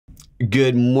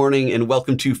Good morning and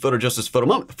welcome to PhotoJoseph's Photo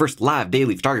Moment, the first live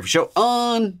daily photography show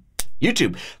on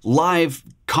YouTube. Live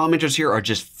commenters here are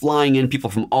just flying in,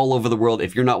 people from all over the world.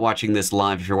 If you're not watching this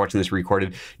live, if you're watching this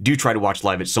recorded, do try to watch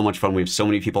live. It's so much fun. We have so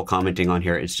many people commenting on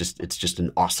here. It's just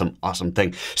an awesome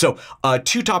thing. So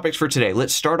two topics for today.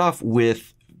 Let's start off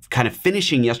with kind of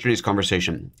finishing yesterday's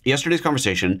conversation. Yesterday's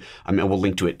conversation, we'll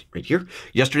link to it right here.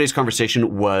 Yesterday's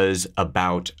conversation was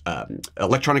about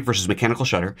electronic versus mechanical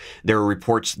shutter. There are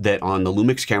reports that on the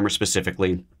Lumix camera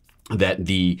specifically, that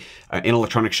in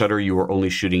electronic shutter, you were only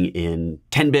shooting in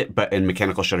 10-bit, but in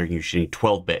mechanical shutter, you're shooting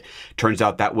 12-bit. Turns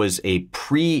out that was a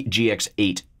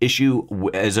pre-GX8 issue.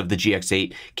 As of the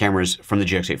GX8, cameras from the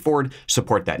GX8 forward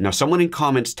support that. Now, someone in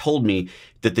comments told me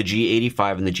that the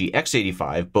G85 and the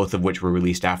GX85, both of which were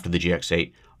released after the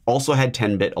GX8, also had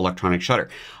 10-bit electronic shutter.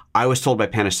 I was told by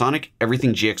Panasonic,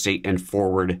 everything GX8 and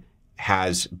forward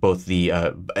has both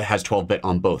has 12-bit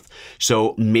on both.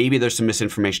 So maybe there's some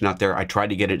misinformation out there. I tried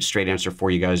to get a straight answer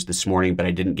for you guys this morning, but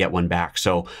I didn't get one back.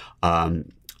 So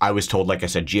I was told, like I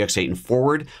said, GX8 and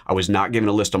forward. I was not given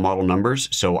a list of model numbers,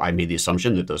 so I made the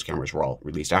assumption that those cameras were all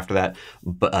released after that.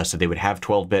 But so they would have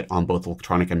 12-bit on both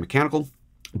electronic and mechanical.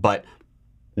 But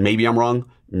maybe I'm wrong.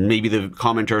 Maybe the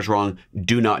commenter is wrong.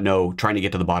 Do not know. Trying to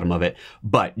get to the bottom of it.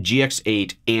 But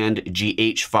GX8 and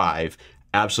GH5,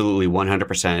 absolutely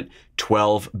 100%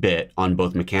 12-bit on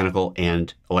both mechanical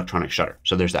and electronic shutter.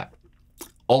 So there's that.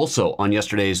 Also, on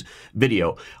yesterday's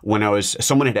video, when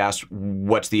someone had asked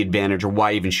what's the advantage or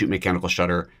why even shoot mechanical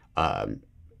shutter, other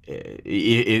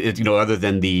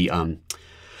than the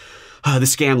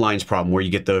scan lines problem where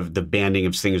you get the banding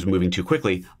of things moving too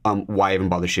quickly, why even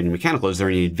bother shooting mechanical? Is there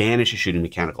any advantage to shooting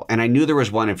mechanical? And I knew there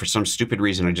was one, and for some stupid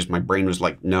reason, my brain was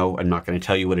like, no, I'm not going to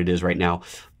tell you what it is right now.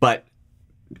 But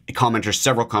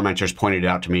several commenters pointed it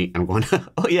out to me. I'm going,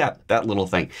 oh yeah, that little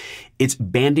thing. It's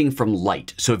banding from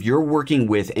light. So if you're working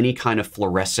with any kind of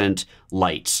fluorescent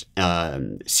lights,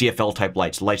 CFL type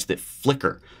lights, lights that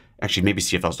flicker, actually maybe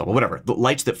CFL's double, whatever, the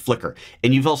lights that flicker.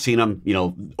 And you've all seen them,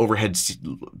 overhead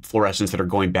fluorescents that are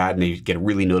going bad and they get a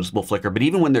really noticeable flicker. But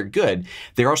even when they're good,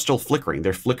 they are still flickering.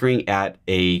 They're flickering at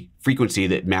a frequency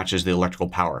that matches the electrical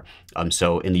power.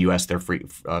 So in the US, they're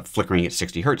flickering at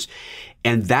 60 hertz.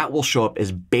 And that will show up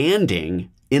as banding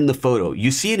in the photo.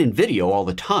 You see it in video all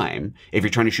the time. If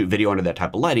you're trying to shoot video under that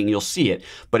type of lighting, you'll see it.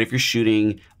 But if you're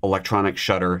shooting electronic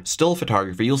shutter still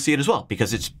photography, you'll see it as well,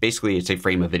 because it's a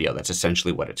frame of video. That's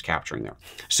essentially what it's capturing there.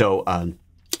 So,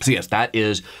 so yes, that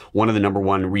is one of the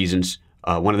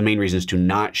main reasons to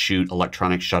not shoot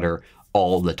electronic shutter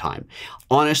all the time.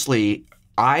 Honestly,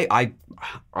 I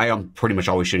am pretty much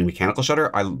always shooting mechanical shutter.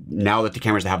 Now that the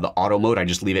cameras have the auto mode, I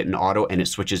just leave it in auto and it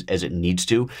switches as it needs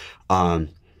to.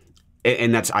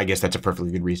 And I guess that's a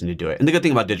perfectly good reason to do it. And the good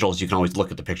thing about digital is you can always look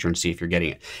at the picture and see if you're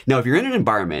getting it. Now, if you're in an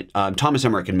environment, Thomas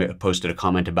Emmerich posted a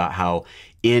comment about how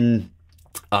he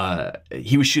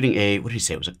was shooting what did he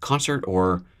say? It was a concert,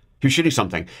 or he was shooting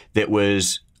something that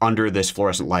was under this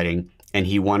fluorescent lighting, and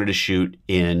he wanted to shoot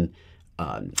in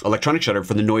electronic shutter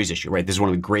for the noise issue, right? This is one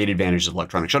of the great advantages of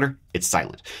electronic shutter. It's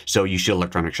silent. So you shoot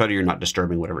electronic shutter, you're not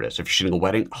disturbing whatever it is. So if you're shooting a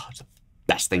wedding, it's the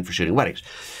best thing for shooting weddings.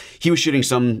 He was shooting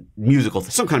some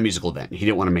kind of musical event. He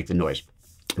didn't want to make the noise,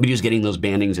 but he was getting those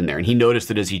bandings in there. And he noticed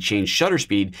that as he changed shutter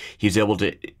speed, he was able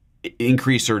to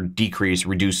increase or decrease,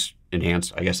 reduce,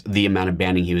 enhance, I guess, the amount of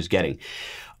banding he was getting.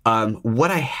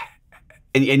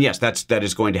 And yes, that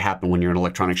is going to happen when you're in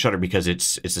electronic shutter, because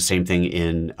it's the same thing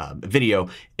in video.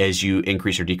 As you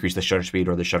increase or decrease the shutter speed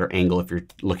or the shutter angle, if you're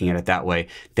looking at it that way,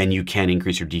 then you can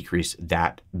increase or decrease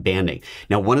that banding.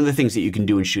 Now, one of the things that you can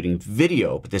do in shooting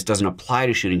video, but this doesn't apply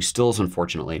to shooting stills,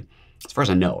 unfortunately, as far as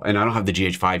I know, and I don't have the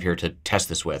GH5 here to test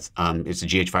this with, it's a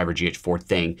GH5 or GH4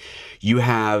 thing. You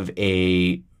have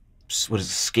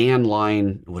scan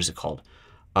line, what is it called?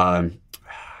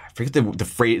 I forget the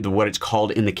phrase, what it's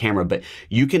called in the camera, but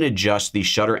you can adjust the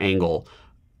shutter angle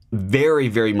very,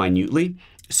 very minutely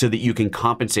so that you can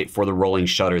compensate for the rolling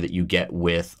shutter that you get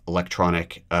with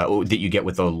electronic, that you get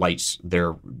with the lights.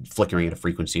 They're flickering at a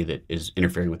frequency that is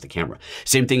interfering with the camera.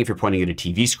 Same thing if you're pointing at a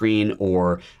TV screen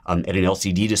or at an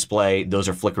LCD display. Those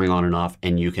are flickering on and off,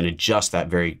 and you can adjust that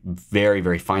very, very,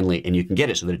 very finely, and you can get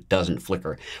it so that it doesn't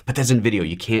flicker. But that's in video.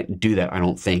 You can't do that, I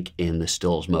don't think, in the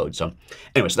stills mode. So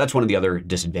anyway, so that's one of the other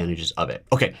disadvantages of it.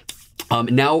 Okay.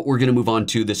 Now we're going to move on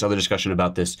to this other discussion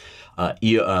about this, what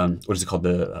is it called?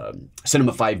 The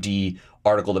Cinema5D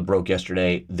article that broke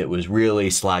yesterday that was really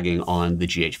slagging on the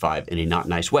GH5 in a not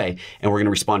nice way. And we're going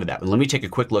to respond to that. But let me take a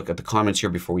quick look at the comments here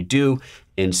before we do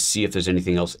and see if there's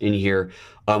anything else in here.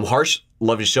 Harsh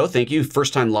love your show. Thank you.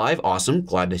 First time live. Awesome.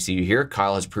 Glad to see you here.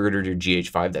 Kyle has pre-ordered your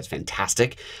GH5. That's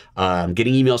fantastic. I'm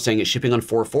getting emails saying it's shipping on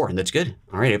 4/4, and that's good.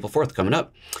 All right, April 4th coming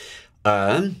up.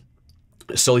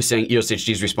 Sully saying EOS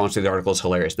HD's response to the article is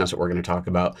hilarious. And that's what we're going to talk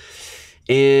about.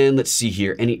 And let's see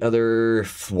here. Any other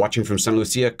watching from Santa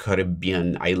Lucia,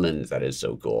 Caribbean Islands? That is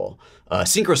so cool.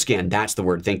 Synchroscan, that's the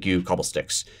word. Thank you,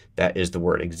 Cobblesticks. That is the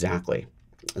word exactly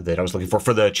that I was looking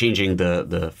for the changing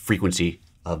the frequency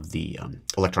of the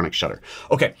electronic shutter.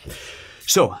 Okay,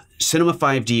 so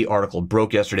Cinema5D article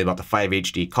broke yesterday about the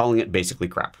 5HD, calling it basically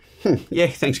crap. Yay,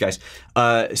 thanks guys.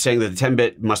 Saying that the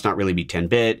 10-bit must not really be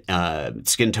 10-bit,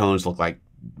 skin tones look like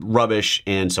rubbish,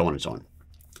 and so on and so on.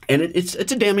 And it's a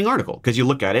damning article because you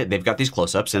look at it, they've got these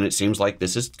close-ups, and it seems like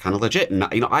this is kind of legit. And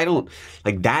I don't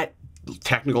like that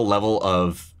technical level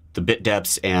of the bit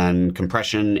depths and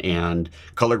compression and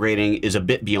color grading is a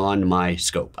bit beyond my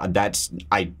scope. I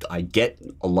get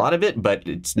a lot of it, but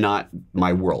it's not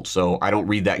my world. So I don't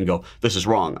read that and go, this is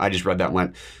wrong. I just read that and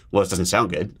went, well, this doesn't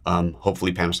sound good.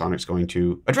 Hopefully Panasonic's going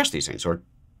to address these things or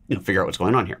figure out what's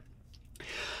going on here.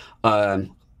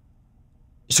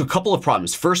 So a couple of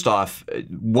problems. First off,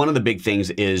 one of the big things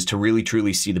is to really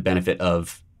truly see the benefit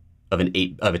of a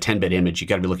 10-bit image, you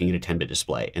got to be looking at a 10-bit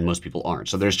display, and most people aren't.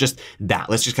 So there's just that.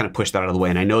 Let's just kind of push that out of the way.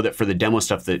 And I know that for the demo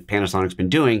stuff that Panasonic's been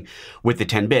doing with the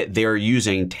 10-bit, they're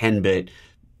using 10-bit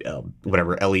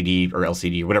whatever LED or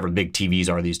LCD or whatever big TVs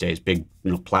are these days, big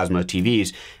plasma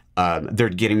TVs. They're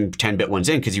getting 10-bit ones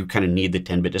in because you kind of need the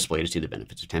 10-bit display to see the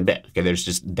benefits of 10-bit. Okay, there's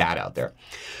just that out there.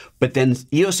 But then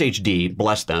EOS HD,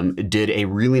 bless them, did a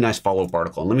really nice follow-up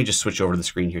article. And let me just switch over to the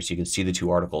screen here so you can see the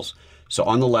two articles. So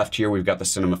on the left here, we've got the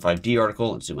Cinema5D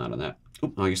article. Let's zoom out on that.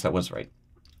 Oh, I guess that was right.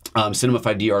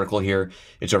 Cinema5D article here.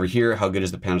 It's over here. How good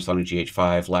is the Panasonic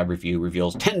GH5? Lab review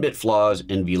reveals 10-bit flaws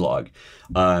in vlog.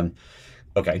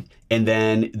 Okay, and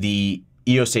then the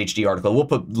EOS HD article. We'll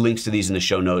put links to these in the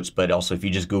show notes, but also if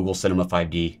you just Google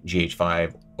Cinema5D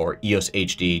GH5 or EOS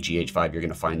HD GH5, you're going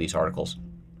to find these articles.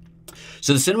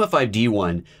 So the Cinema5D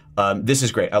one, this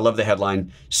is great. I love the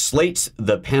headline. Slates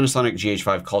the Panasonic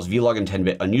GH5 calls vlog and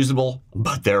 10-bit unusable,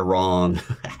 but they're wrong.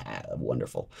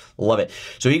 Wonderful. Love it.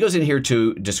 So he goes in here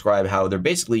to describe how they're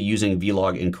basically using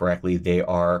vlog incorrectly. They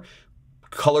are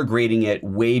color grading it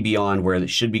way beyond where it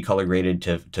should be color graded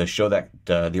to show that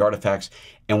the artifacts.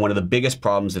 And one of the biggest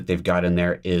problems that they've got in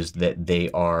there is that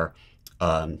they are,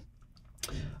 hold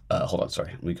on,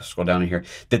 sorry, let me scroll down in here,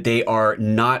 that they are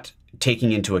not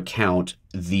taking into account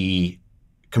the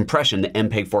compression, the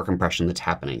MPEG-4 compression that's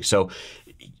happening. So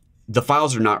the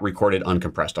files are not recorded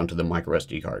uncompressed onto the micro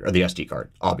SD card or the SD card,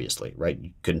 obviously, right?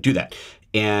 You couldn't do that.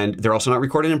 And they're also not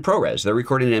recorded in ProRes. They're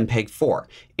recorded in MPEG-4.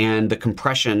 And the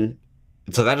compression,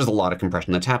 so that is a lot of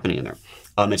compression that's happening in there.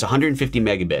 It's 150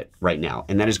 megabit right now,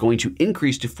 and that is going to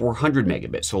increase to 400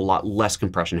 megabits, so a lot less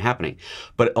compression happening.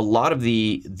 But a lot of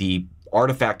the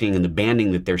artifacting and the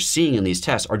banding that they're seeing in these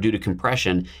tests are due to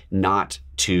compression, not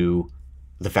to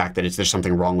the fact that there's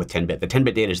something wrong with 10-bit. The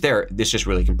 10-bit data is there, it's just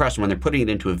really compressed. And when they're putting it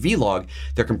into a vlog,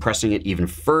 they're compressing it even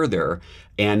further,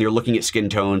 and you're looking at skin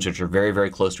tones, which are very,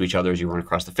 very close to each other as you run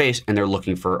across the face, and they're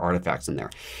looking for artifacts in there.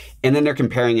 And then they're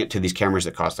comparing it to these cameras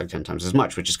that cost like 10 times as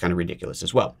much, which is kind of ridiculous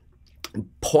as well.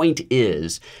 Point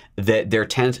is that their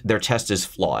test is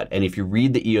flawed. And if you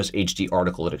read the EOS HD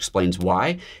article, it explains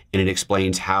why, and it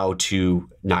explains how to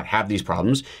not have these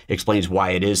problems, explains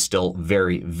why it is still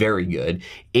very, very good.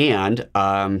 And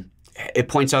it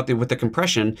points out that with the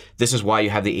compression, this is why you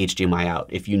have the HDMI out.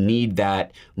 If you need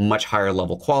that much higher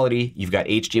level quality, you've got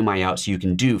HDMI out, so you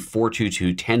can do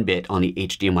 422 10-bit on the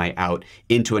HDMI out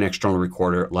into an external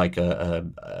recorder like a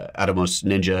Atomos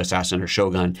Ninja, Assassin, or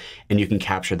Shogun, and you can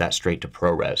capture that straight to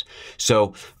ProRes.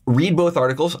 So read both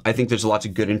articles. I think there's lots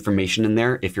of good information in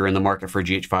there. If you're in the market for a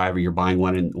GH5 or you're buying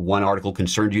one and one article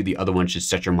concerned you, the other one should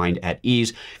set your mind at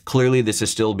ease. Clearly, this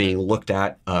is still being looked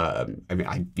at.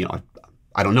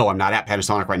 I don't know, I'm not at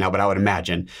Panasonic right now, but I would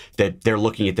imagine that they're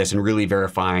looking at this and really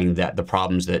verifying that the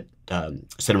problems that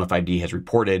Cinema5D has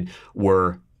reported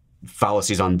were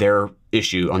fallacies on their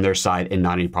issue, on their side, and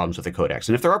not any problems with the codecs.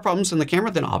 And if there are problems in the camera,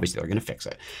 then obviously they're going to fix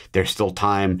it. There's still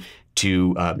time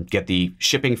to get the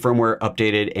shipping firmware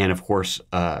updated, and of course,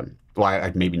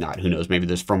 well, maybe not, who knows, maybe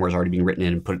this firmware is already being written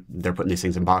in and they're putting these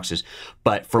things in boxes,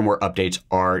 but firmware updates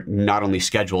are not only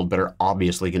scheduled, but are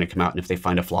obviously going to come out, and if they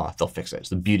find a flaw, they'll fix it. It's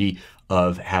the beauty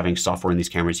of having software in these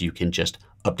cameras. You can just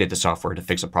update the software to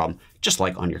fix a problem, just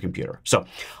like on your computer. So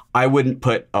I wouldn't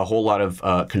put a whole lot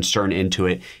of concern into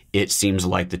it. It seems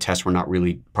like the tests were not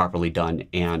really properly done,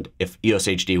 and if EOS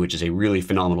HD, which is a really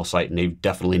phenomenal site, and they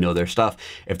definitely know their stuff,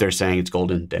 if they're saying it's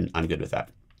golden, then I'm good with that.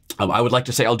 I would like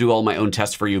to say I'll do all my own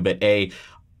tests for you, but A,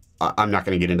 I'm not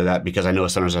going to get into that because I know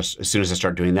as soon as I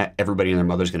start doing that, everybody and their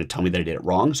mother is going to tell me that I did it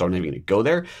wrong. So I'm not even going to go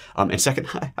there. And second,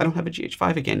 I don't have a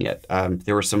GH5 again yet.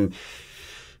 There was some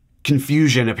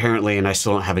confusion apparently, and I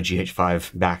still don't have a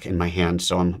GH5 back in my hand.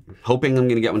 So I'm hoping I'm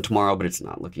going to get one tomorrow, but it's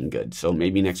not looking good. So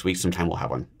maybe next week sometime we'll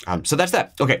have one. So that's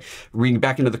that. Okay, reading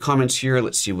back into the comments here.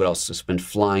 Let's see what else has been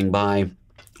flying by.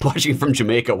 Watching from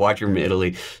Jamaica, watching from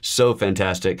Italy. So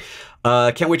fantastic.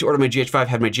 Can't wait to order my GH5.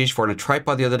 Had my GH4 on a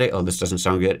tripod the other day. Oh, this doesn't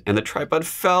sound good. And the tripod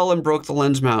fell and broke the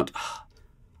lens mount.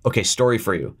 Okay, story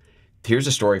for you. Here's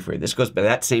a story for you. This goes by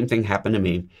that same thing happened to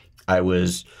me. I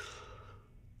was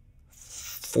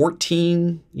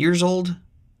 14 years old.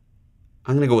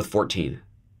 I'm going to go with 14.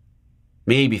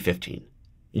 Maybe 15.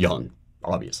 Young,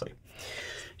 obviously.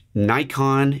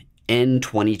 Nikon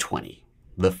N2020.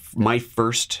 My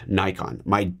first Nikon.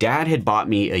 My dad had bought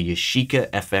me a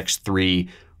Yashica FX3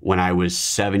 when I was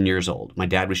 7 years old. My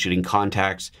dad was shooting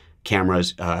Contax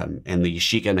cameras, and the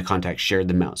Yashica and the Contax shared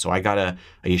the mount. So I got a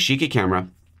Yashica camera,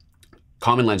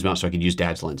 common lens mount, so I could use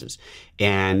dad's lenses.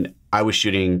 And I was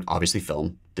shooting, obviously,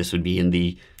 film. This would be in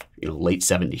the late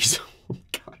 70s. Oh,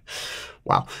 God.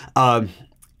 Wow.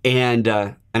 And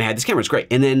I had this camera. It's great.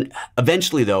 And then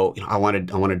eventually, though, I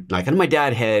wanted Nikon. My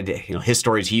dad had his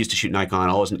stories. He used to shoot Nikon.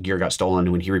 All his gear got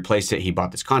stolen. When he replaced it, he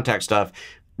bought this Contax stuff.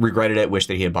 Regretted it. Wished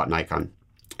that he had bought Nikon.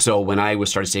 So when I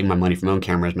started saving my money for my own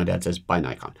cameras, my dad says, buy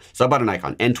Nikon. So I bought a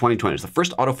Nikon N2020. It's the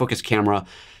first autofocus camera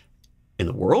in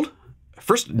the world.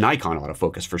 First Nikon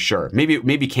autofocus for sure.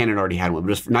 Maybe Canon already had one, but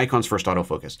it was Nikon's first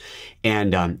autofocus,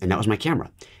 and that was my camera.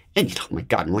 And oh my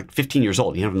God, I'm like 15 years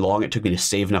old. You know how long it took me to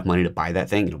save enough money to buy that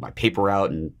thing, buy paper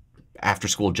route and after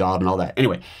school job and all that.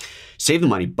 Anyway, saved the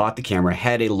money, bought the camera,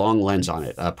 had a long lens on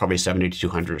it, probably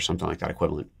 70-200 or something like that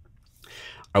equivalent.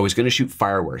 I was going to shoot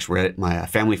fireworks. We're at my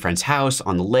family friend's house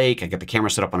on the lake. I got the camera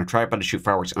set up on a tripod to shoot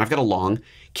fireworks. And I've got a long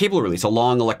cable release, a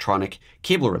long electronic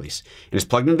cable release. And it's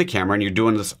plugged into the camera, and you're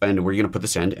doing this, and we're going to put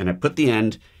this end. And I put the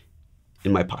end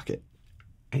in my pocket.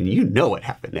 And you know what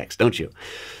happened next, don't you?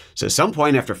 So at some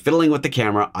point after fiddling with the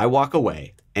camera, I walk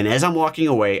away. And as I'm walking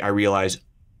away, I realize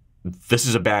this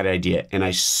is a bad idea. And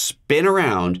I spin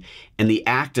around, and the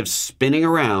act of spinning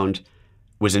around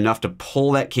was enough to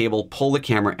pull that cable, pull the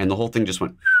camera, and the whole thing just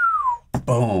went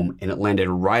boom, and it landed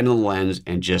right on the lens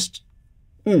and just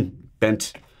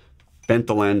bent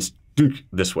the lens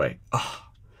this way. Oh,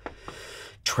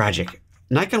 tragic.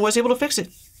 Nikon was able to fix it.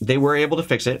 They were able to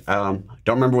fix it. Don't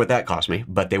remember what that cost me,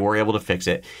 but they were able to fix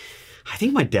it. I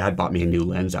think my dad bought me a new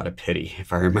lens out of pity,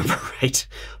 if I remember right.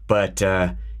 But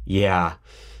yeah.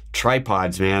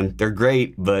 Tripods, man, they're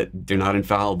great, but they're not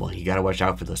infallible. You got to watch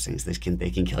out for those things. They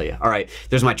can kill you. All right,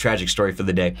 there's my tragic story for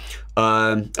the day.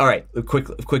 All right, a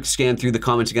quick scan through the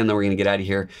comments again, then we're going to get out of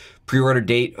here. Pre-order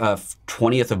date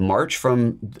 20th of March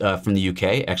from the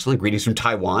UK. Excellent. Greetings from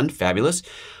Taiwan. Fabulous.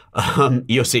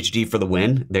 EOS HD for the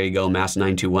win. There you go, Mass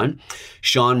 921.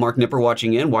 Sean, Mark Nipper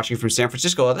watching from San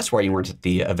Francisco. Oh, that's why you weren't at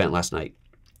the event last night.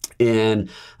 And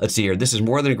let's see here. This is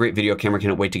more than a great video camera.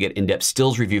 Can't wait to get in-depth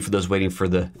stills review for those waiting for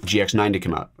the GX9 to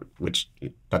come out, which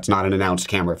that's not an announced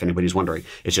camera if anybody's wondering.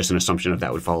 It's just an assumption of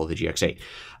that would follow the GX8.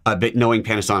 But knowing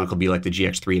Panasonic will be like the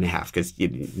GX3.5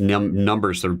 because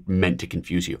numbers are meant to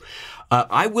confuse you.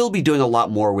 I will be doing a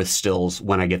lot more with stills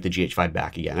when I get the GH5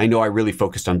 back again. I know I really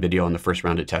focused on video on the first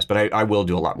round of tests, but I will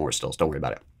do a lot more stills. Don't worry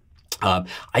about it.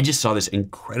 I just saw this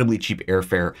incredibly cheap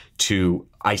airfare to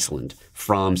Iceland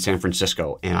from San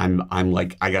Francisco, and I'm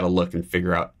like, I gotta look and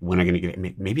figure out when I'm gonna get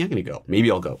it. Maybe I'm gonna go.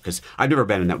 Maybe I'll go because I've never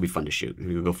been, and that would be fun to shoot.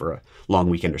 Maybe we'll go for a long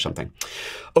weekend or something.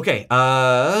 Okay,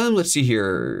 let's see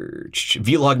here.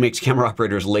 Vlog makes camera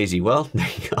operators lazy. Well, there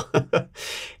you go.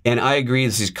 And I agree.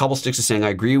 This is Cobblesticks is saying I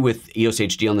agree with EOS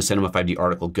HD on the Cinema5D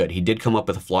article. Good. He did come up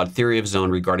with a flawed theory of his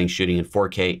own regarding shooting in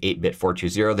 4K 8-bit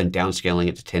 420, then downscaling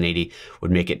it to 1080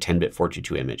 would make it 10-bit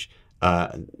 422 image.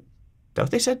 Is that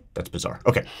what they said? That's bizarre.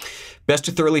 Okay. Best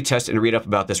to thoroughly test and read up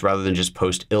about this rather than just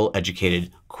post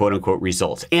ill-educated quote-unquote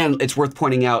results. And it's worth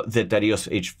pointing out that EOS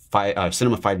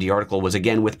Cinema5D article was,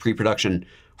 again, with pre-production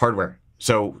hardware.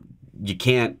 So you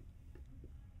can't...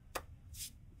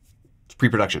 It's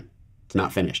pre-production. It's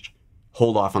not finished.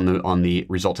 Hold off on the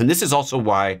results. And this is also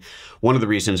why, one of the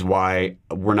reasons why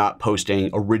we're not posting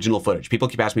original footage. People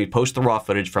keep asking me to post the raw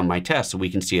footage from my test so we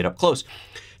can see it up close.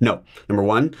 No. Number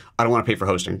one, I don't want to pay for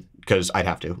hosting because I'd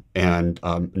have to, and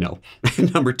no.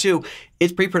 Number two,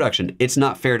 it's pre-production. It's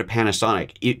not fair to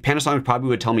Panasonic. Panasonic probably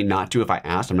would tell me not to if I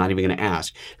asked. I'm not even going to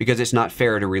ask because it's not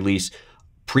fair to release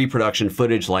pre-production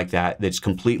footage like that that's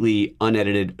completely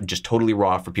unedited, just totally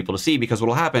raw for people to see, because what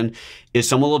will happen is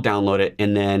someone will download it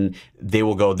and then they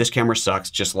will go, this camera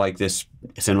sucks, just like this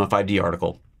Cinema5D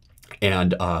article.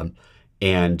 And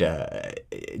And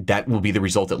that will be the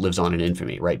result that lives on in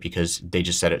infamy, right? Because they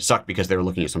just said it sucked because they were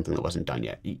looking at something that wasn't done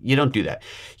yet. You don't do that.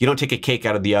 You don't take a cake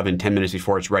out of the oven 10 minutes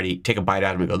before it's ready, take a bite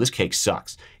out of it and go, this cake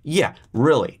sucks. Yeah,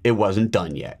 really, it wasn't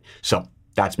done yet. So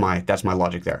that's my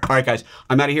logic there. All right, guys,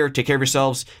 I'm out of here. Take care of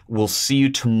yourselves. We'll see you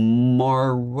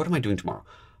tomorrow. What am I doing tomorrow?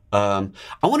 I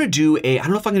want to do I don't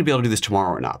know if I'm going to be able to do this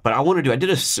tomorrow or not, but I did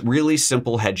a really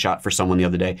simple headshot for someone the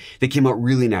other day that came out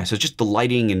really nice. It's just the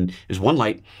lighting, and there's one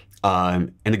light,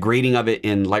 and the grading of it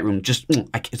in Lightroom,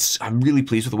 I'm really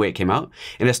pleased with the way it came out.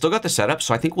 And I still got the setup,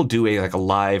 so I think we'll do a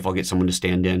live, I'll get someone to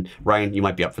stand in. Ryan, you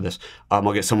might be up for this.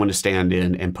 I'll get someone to stand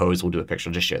in and pose. We'll do a picture,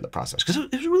 just share the process, because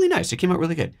it was really nice. It came out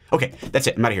really good. Okay, that's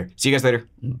it. I'm out of here. See you guys later.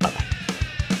 Bye-bye.